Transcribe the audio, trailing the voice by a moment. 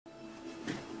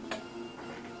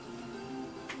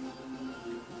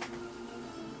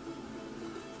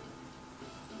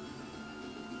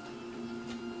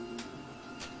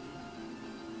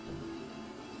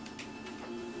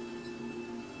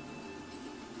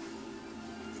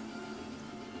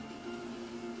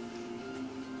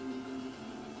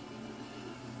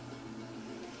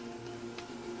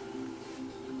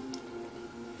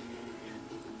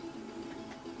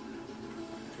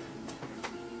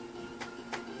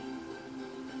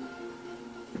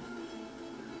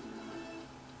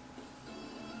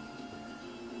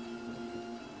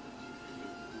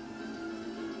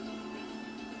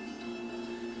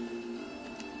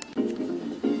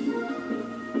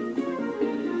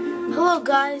Hello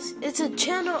guys, it's a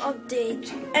channel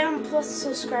update and plus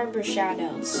subscriber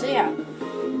shoutouts. So yeah,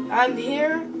 I'm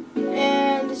here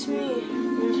and it's me,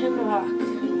 Nintendo Rock.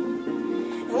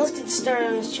 And let's get started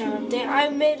on this channel update. I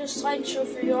made a slideshow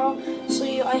for y'all, so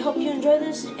I hope you enjoy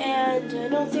this. And I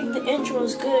don't think the intro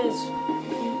is good as,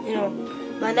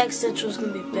 my next intro is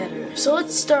gonna be better. So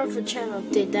let's start with a channel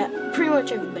update that pretty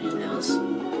much everybody knows.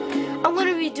 I'm going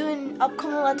to be doing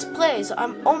upcoming Let's Plays.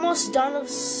 I'm almost done with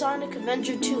Sonic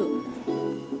Adventure 2.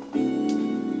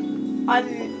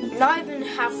 I'm not even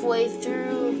halfway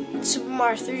through Super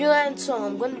Mario 3D Land, so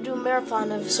I'm going to do a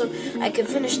marathon of so I can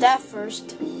finish that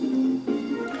first.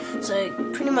 So I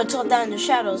pretty much all down in the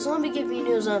shadows. So let me give you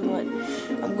news on what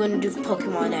I'm going to do for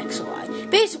Pokemon X or Y.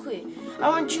 Basically, I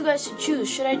want you guys to choose,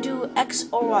 should I do X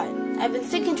or Y? I've been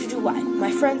thinking to do Y.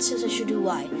 My friend says I should do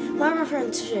Y. My other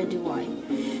friend says I should do Y.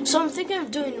 So I'm thinking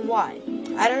of doing Y.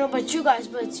 I don't know about you guys,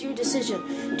 but it's your decision.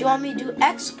 Do you want me to do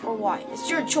X or Y? It's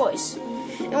your choice.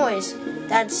 Anyways,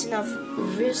 that's enough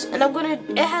reviews. And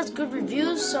it has good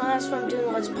reviews, so that's what I'm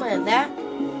doing. Let's play on that.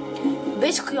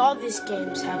 Basically, all these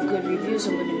games have good reviews.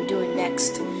 I'm going to be doing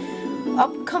next.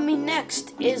 Upcoming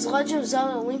next is Legend of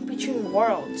Zelda: Link Between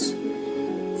Worlds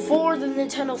for the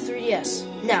Nintendo 3DS.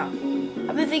 Now,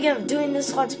 I've been thinking of doing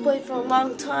this Let's Play for a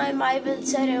long time. I even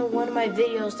said in one of my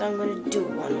videos that I'm going to do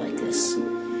one like this.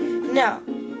 Now,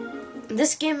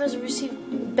 this game has received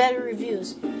better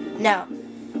reviews. Now,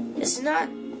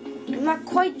 I'm not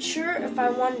quite sure if I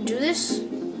want to do this,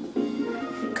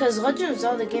 because Legend of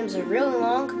Zelda games are really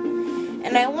long,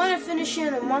 and I want to finish it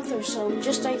in a month or so,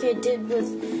 just like I did with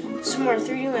Super Mario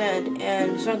 3D Land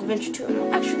and Sonic Adventure 2.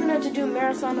 I'm actually going to have to do a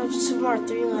marathon of Super Mario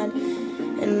 3D Land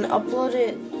and upload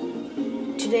it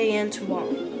today and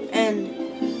tomorrow. And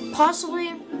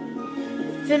possibly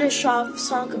finish off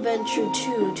Sonic Adventure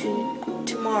 2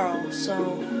 tomorrow. So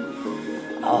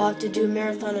I'll have to do a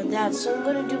marathon of that. So I'm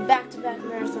going to do back-to-back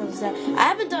marathons of that. I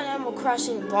haven't done Animal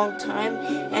Crossing in a long time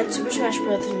and Super Smash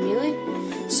Bros. Melee.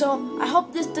 So I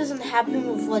hope this doesn't happen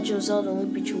with Legend of Zelda: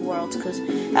 Link Between Worlds, because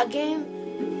that game,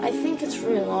 I think it's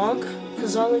really long,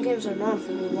 because all the games are known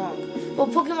for being long. But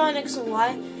Pokemon X and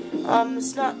Y,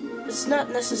 it's not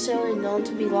necessarily known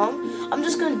to be long. I'm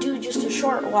just going to do just a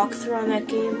short walkthrough on that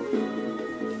game,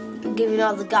 giving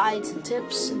all the guides and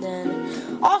tips, and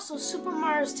then also Super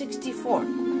Mario 64.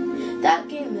 That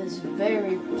game is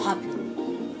very popular.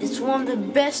 It's one of the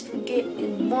best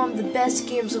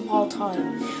games of all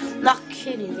time. Not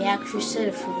kidding, they actually said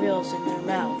it for reals in their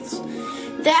mouths.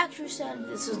 They actually said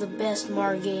this is the best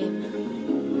Mario game.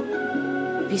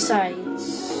 Besides,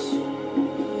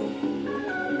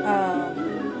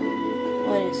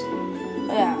 what is it?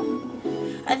 Yeah,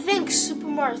 I think Super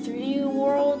Mario 3D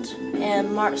World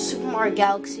and Super Mario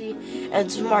Galaxy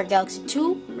and Super Mario Galaxy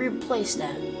 2 replaced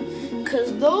that.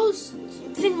 Because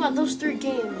think about those three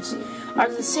games are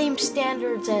the same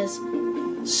standards as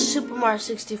Super Mario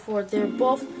 64. They're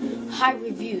both high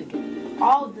reviewed.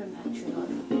 All of them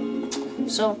actually.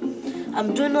 So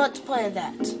I'm doing Let's Play of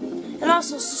that. And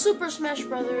also Super Smash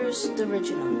Bros. The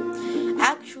original.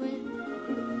 Actually,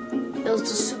 it was the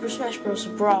Super Smash Bros.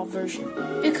 Brawl version.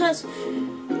 Because,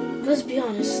 let's be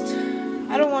honest,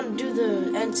 I don't want to do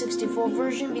the N64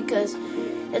 version because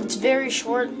it's very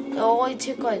short. It'll only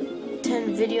take like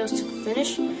 10 videos to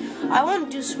finish. I want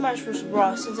to do Smash Bros.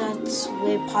 Brawl since that's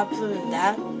way popular than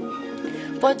that.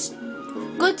 But it's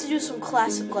good to do some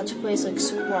classic Let's Plays like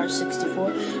Super Mario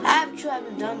 64. I actually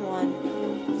haven't done one,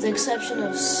 with the exception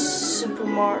of Sonic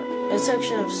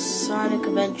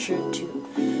Adventure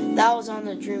 2. That was on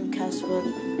the Dreamcast, but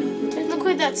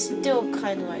technically that's still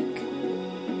kind of like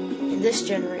in this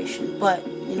generation. But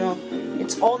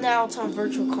it's all now. It's on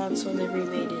Virtual Console. They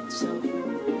remade it, so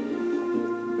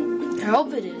I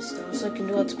hope it is though, so I can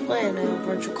do Let's Play on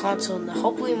Virtual Console and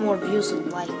hopefully more views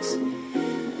and likes.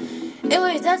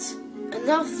 Anyways, that's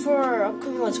enough for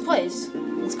upcoming Let's Plays.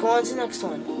 Let's go on to the next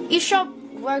one. eShop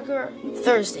regular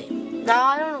Thursday. Now,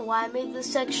 I don't know why I made this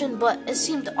section, but it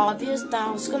seemed obvious that I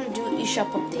was going to do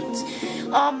eShop updates.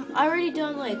 I already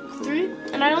done like 3,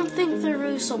 and I don't think they're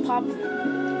really so popular.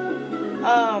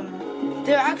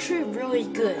 They're actually really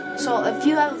good. So if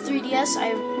you have a 3DS,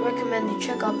 I recommend you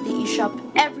check out the eShop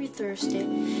every Thursday.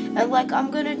 And like I'm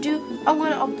gonna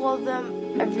upload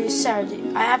them every Saturday.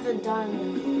 I haven't done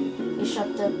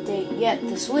eShop update yet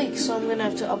this week, so I'm gonna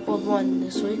have to upload one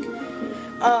this week.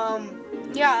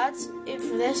 Yeah, that's it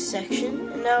for this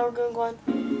section. And now we're gonna go on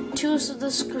to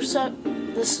the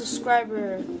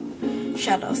subscriber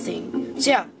shoutout thing. So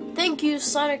yeah, thank you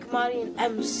Sonic, Monty, and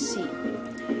MC.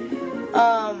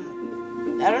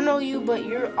 I don't know you, but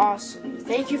you're awesome.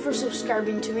 Thank you for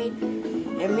subscribing to me.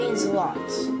 It means a lot.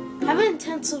 having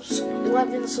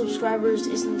 11 subscribers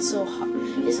isn't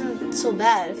so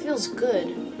bad. It feels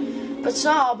good. But it's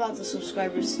not all about the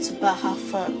subscribers, it's about how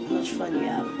much fun you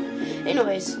have.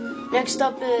 Anyways, next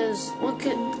up is look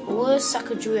at Louis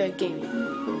Sakajuya Gaming.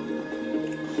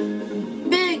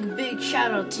 Big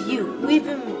shout out to you. We've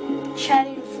been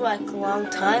chatting for like a long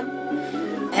time,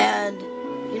 and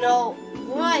you know,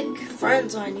 we're like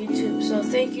friends on YouTube, so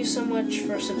thank you so much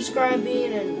for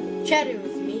subscribing and chatting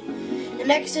with me. And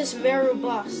next is Meru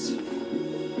Boss.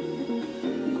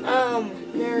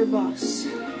 Meru Boss.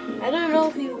 I don't know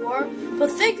who you are,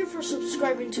 but thank you for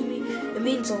subscribing to me. It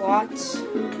means a lot.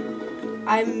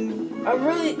 I'm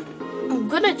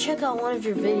gonna check out one of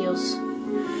your videos.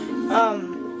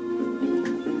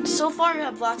 So far you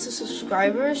have lots of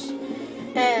subscribers,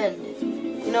 and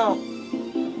you know,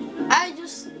 I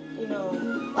just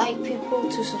like people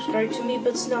to subscribe to me, but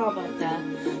it's not about that.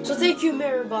 So thank you,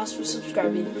 Meru Boss, for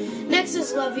subscribing. Next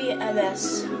is Levy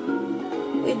MS.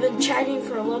 We've been chatting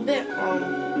for a little bit.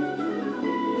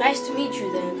 Nice to meet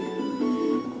you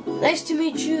then. Nice to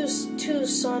meet you too,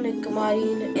 Sonic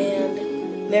Marine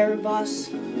and Meru Boss.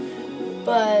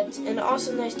 And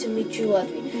also nice to meet you,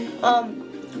 Levy.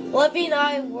 Levy and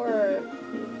I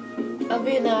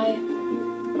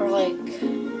are like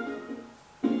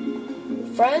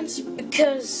friends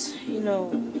because,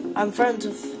 I'm friends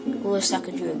with Louis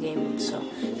Sakajuya Gaming. So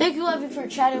thank you, Levy, for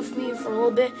chatting with me for a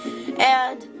little bit.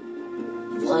 And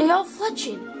y'all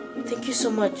fletching. Thank you so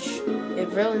much. It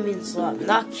really means a lot.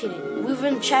 Not kidding. We've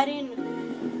been chatting.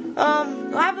 I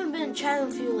haven't been chatting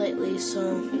with you lately,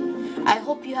 so I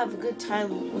hope you have a good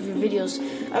time with your videos.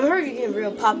 I've heard you're getting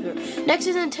real popular. Next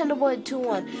is Nintendo Boy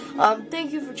 21.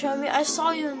 Thank you for chatting with me. I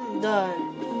saw you in the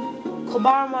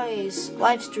Kobarmai's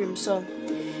live stream, so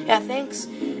yeah, thanks.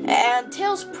 And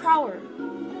Tails Prower.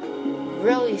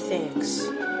 Really thanks.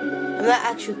 I'm not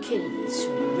actually kidding. It's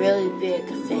really big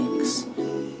thanks.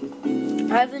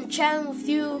 I've been chatting with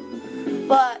you,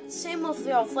 but same with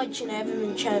y'all fletching, I haven't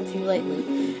been chatting with you lately.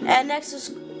 And next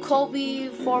is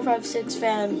Kobe456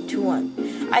 fan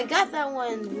 21. I got that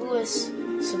when Louis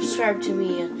subscribed to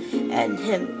me and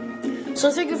him.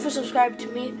 So thank you for subscribing to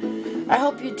me. I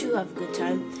hope you too have a good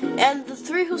time. And the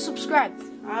 3 who subscribed,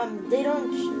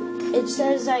 it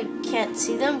says I can't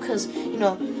see them because,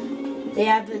 they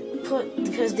haven't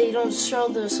because they don't show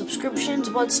the subscriptions,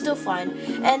 but it's still fine.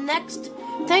 And next,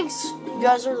 thanks. You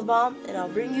guys are the bomb, and I'll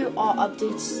bring you all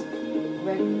updates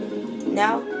right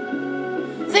now.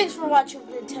 Thanks for watching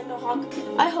Nintendo Hawk.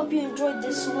 I hope you enjoyed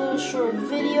this little short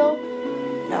video,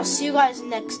 and I'll see you guys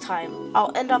next time.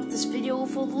 I'll end off this video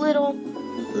with a little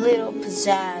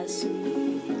pizzazz.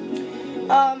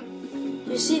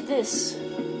 You see this?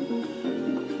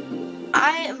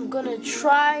 I am gonna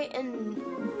try and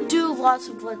do lots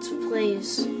of Let's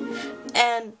Plays,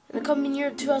 and in the coming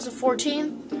year,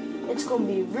 2014, it's going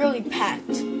to be really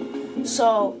packed.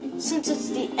 So, since it's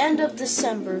the end of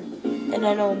December, and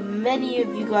I know many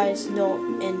of you guys know,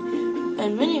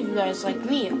 and many of you guys, like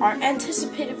me, are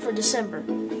anticipated for December.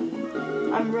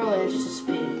 I'm really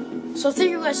anticipated. So, thank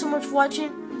you guys so much for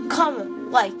watching.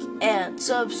 Comment, like, and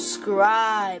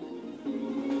subscribe.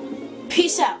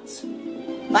 Peace out.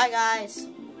 Bye, guys.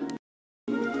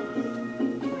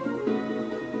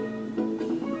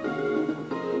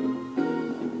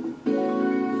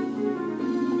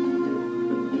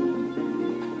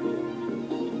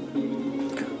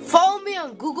 Follow me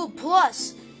on Google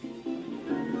Plus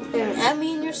and add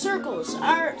me in your circles.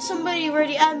 Somebody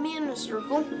already added me in a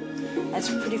circle. That's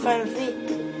pretty fine with me.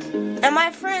 And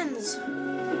my friends,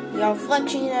 y'all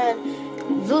Fletching and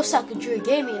Louis Sakajuya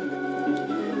Gaming,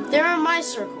 they're in my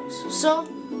circles. So,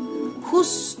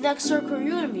 whose next circle are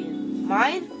you gonna be in?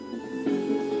 Mine?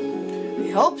 We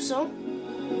hope so.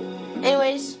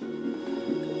 Anyways,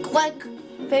 like,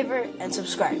 favorite, and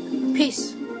subscribe.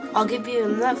 Peace. I'll give you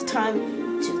enough time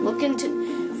to look into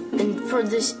and for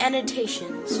this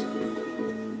annotations.